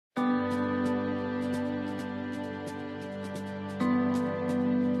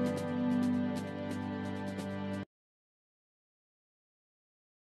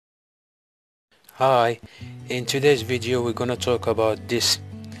Hi, in today's video we're gonna talk about this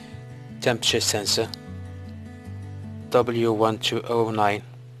temperature sensor W1209.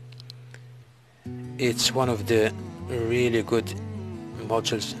 It's one of the really good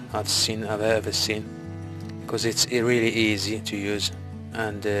modules I've ever seen, because it's really easy to use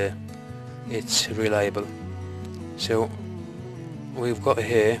and it's reliable. So we've got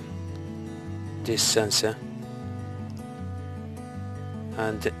here this sensor,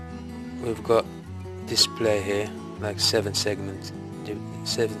 and we've got display here, like seven segments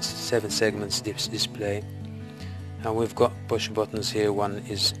display, and we've got push buttons here. One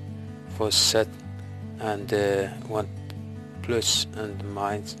is for set and one plus and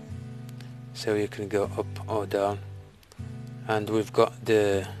minus, so you can go up or down. And we've got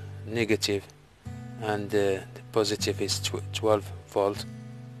the negative, and the positive is 12 volt,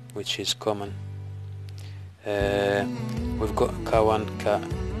 which is common. We've got K1,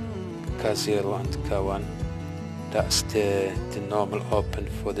 K0 and K1. That's the normal open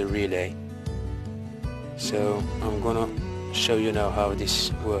for the relay. So I'm gonna show you now how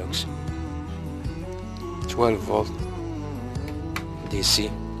this works. 12 volt DC,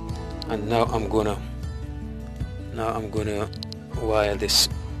 and now I'm gonna wire this.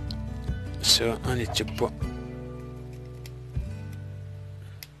 So I need to put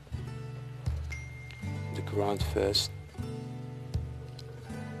the ground first.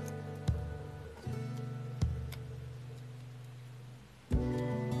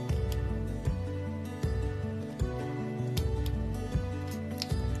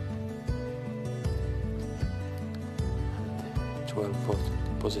 And 12 volt,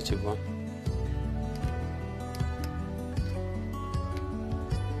 positive one.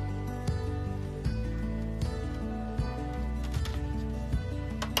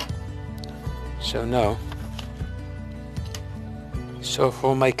 So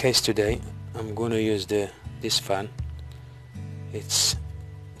for my case today, I'm going to use this fan. It's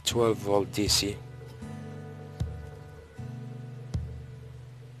 12 volt DC.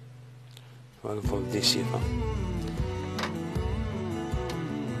 12 volt DC fan.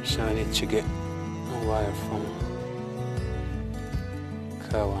 So I need to get a wire from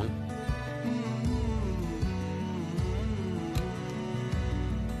K1.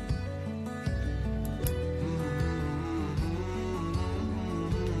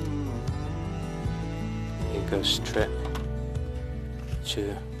 Goes straight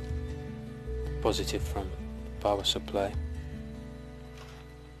to positive from power supply,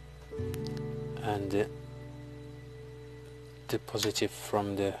 and the positive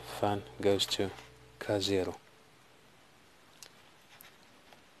from the fan goes to K0.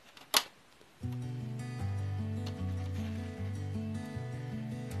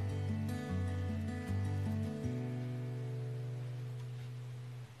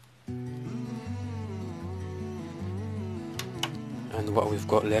 And what we've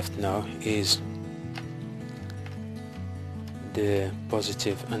got left now is the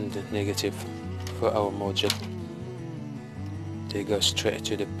positive and the negative for our module. They go straight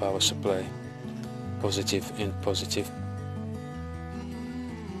to the power supply, positive and positive.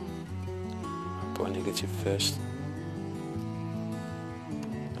 I'll put a negative first,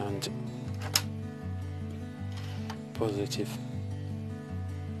 and positive.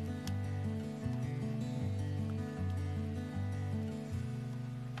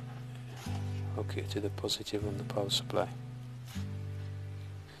 Okay, to the positive on the power supply.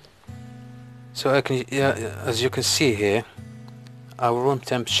 So as you can see here, our room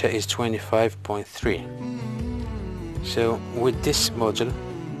temperature is 25.3. So with this module,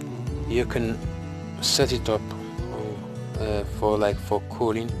 you can set it up for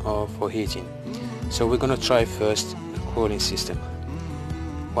cooling or for heating. So we're gonna try first the cooling system.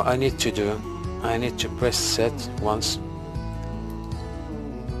 What I need to do, I need to press set once.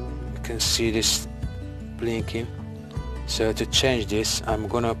 Can see this blinking. So to change this, I'm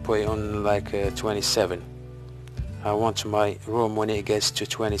gonna put it on like 27. I want my room, when it gets to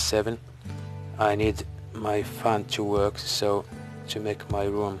 27, I need my fan to work, so to make my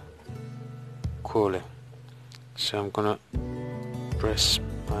room cooler. So I'm gonna press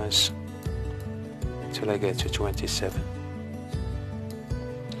mouse till I get to 27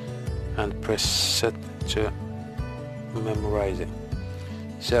 and press set to memorize it.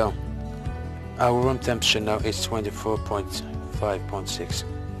 So our room temperature now is 24.5.6.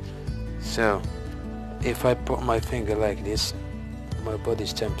 So if I put my finger like this, my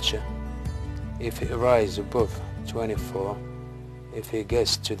body's temperature, if it rises above 24, if it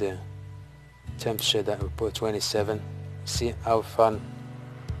gets to the temperature that we put 27, see our fan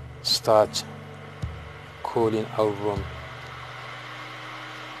start cooling our room.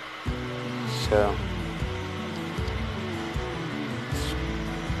 So So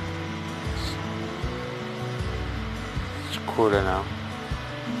it's cooler now.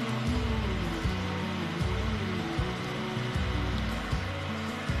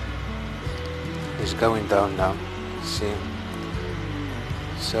 It's going down now, see.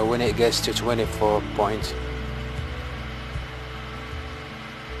 So when it gets to 24 point,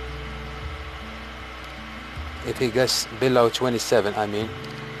 if it gets below 27, I mean,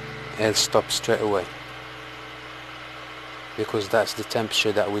 it'll stop straight away, because that's the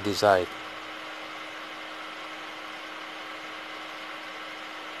temperature that we desired.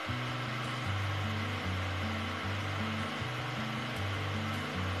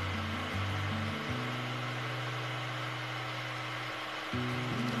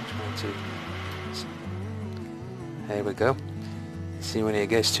 There we go. See, when it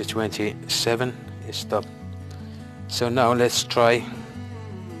gets to 27, it stopped. So now let's try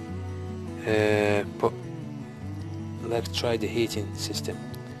let's try the heating system.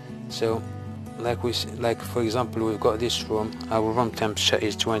 So like for example, we've got this room. Our room temperature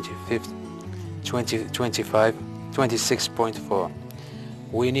is 26.4.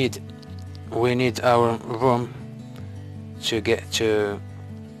 We need our room to get to.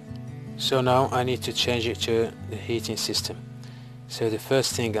 So now I need to change it to the heating system. So the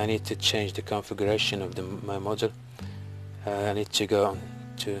first thing, I need to change the configuration of my model. I need to go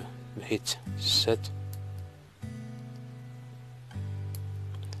to heat set.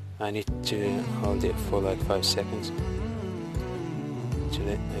 I need to hold it for like 5 seconds till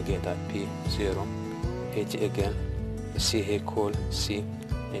I get that P0. Hit it again. You see here, cool. See,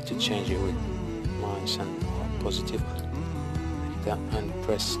 need to change it with minus and positive. That, and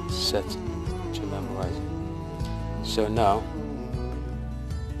press set to memorize. So now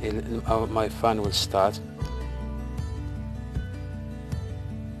my fan will start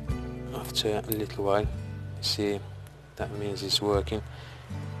after a little while. See, that means it's working.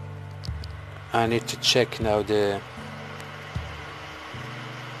 I need to check now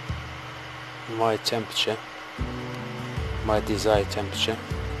my temperature, my desired temperature.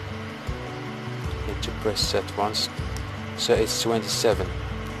 Need to press set once. So it's 27.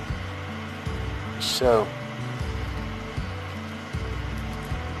 So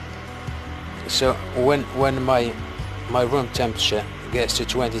when my room temperature gets to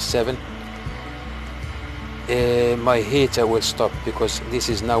 27, my heater will stop, because this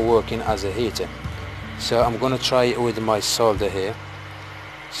is now working as a heater. So I'm gonna try it with my solder here.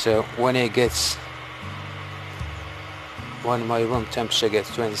 So when my room temperature gets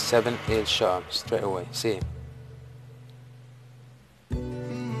 27, it'll shut up straight away. See?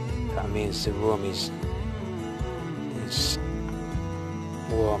 That means the room is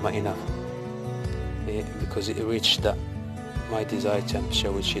warm enough, because it reached my desired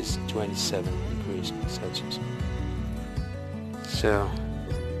temperature, which is 27 degrees Celsius.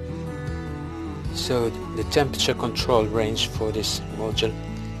 So the temperature control range for this module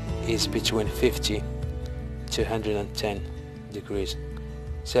is between 50 to 110 degrees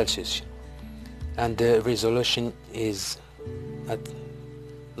Celsius, and the resolution is at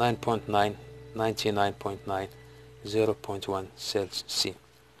 99.9, 0.1 Celsius.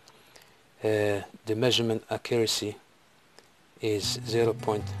 The measurement accuracy is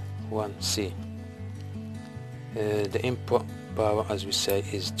 0.1 C. The input power, as we say,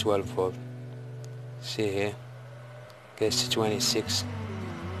 is 12 volt. See here, gets to 26.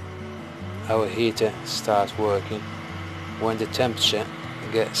 Our heater starts working. When the temperature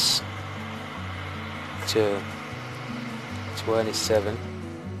gets to 27,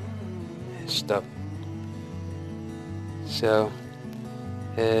 stop. So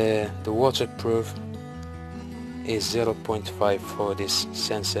the waterproof is 0.5 for this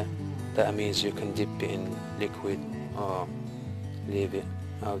sensor. That means you can dip it in liquid or leave it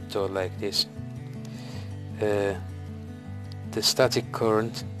outdoor like this. The static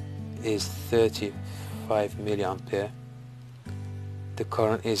current is 35 milliampere. The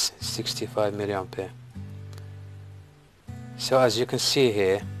current is 65 milliampere. So as you can see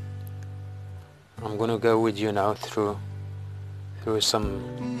here, I'm going to go with you now through some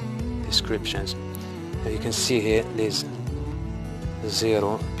descriptions. You can see here there's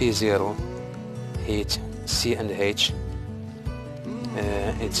P0 heat, C and H.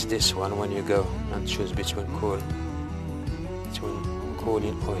 It's this one when you go and choose between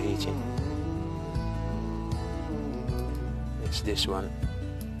cooling or heating. It's this one,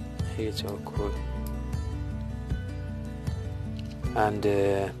 heat or cool. And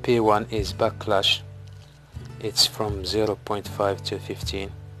P1 is backlash. It's from 0.5 to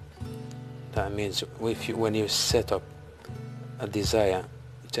 15. That means when you set up a desired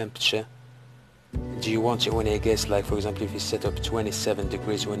temperature, do you want it when it gets, like for example, if you set up 27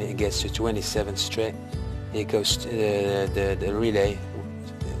 degrees, when it gets to 27 straight, it goes to, the relay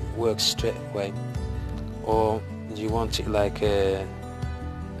works straight away, or do you want it like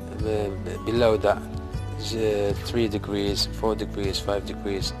below that, 3 degrees, 4 degrees, 5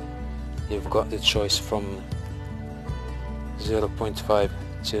 degrees? You've got the choice from 0.5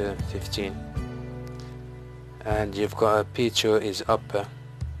 to 15, and you've got a P2 is upper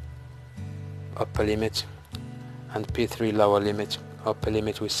limit, and P3 lower limit. Upper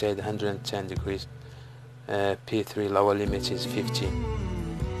limit we said 110 degrees, P3 lower limit is 50.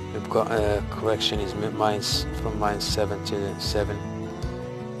 We've got correction is from -7 to 7.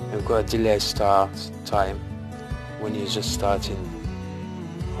 We've got a delay start time when you're just starting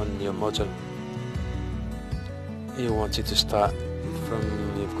on your model. You want it to start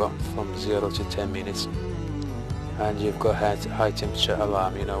you've got from 0 to 10 minutes, and you've got high temperature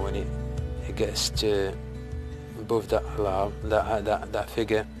alarm. You know, when it gets to above that alarm, that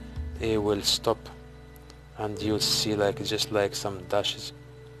figure, it will stop, and you'll see like just like some dashes,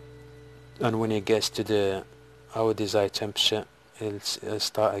 and when it gets to our desired temperature, it'll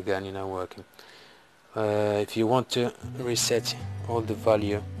start again, you know, working. If you want to reset all the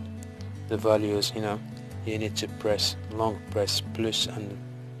values, you know, you need to long press plus and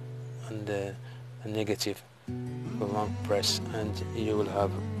a negative for long press, and you will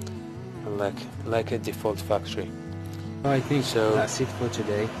have like a default factory. I think so. That's it for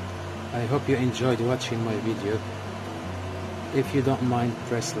today. I hope you enjoyed watching my video. If you don't mind,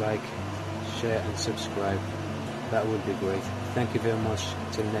 press like, share and subscribe. That would be great. Thank you very much.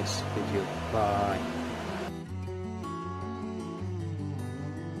 Till next video. Bye.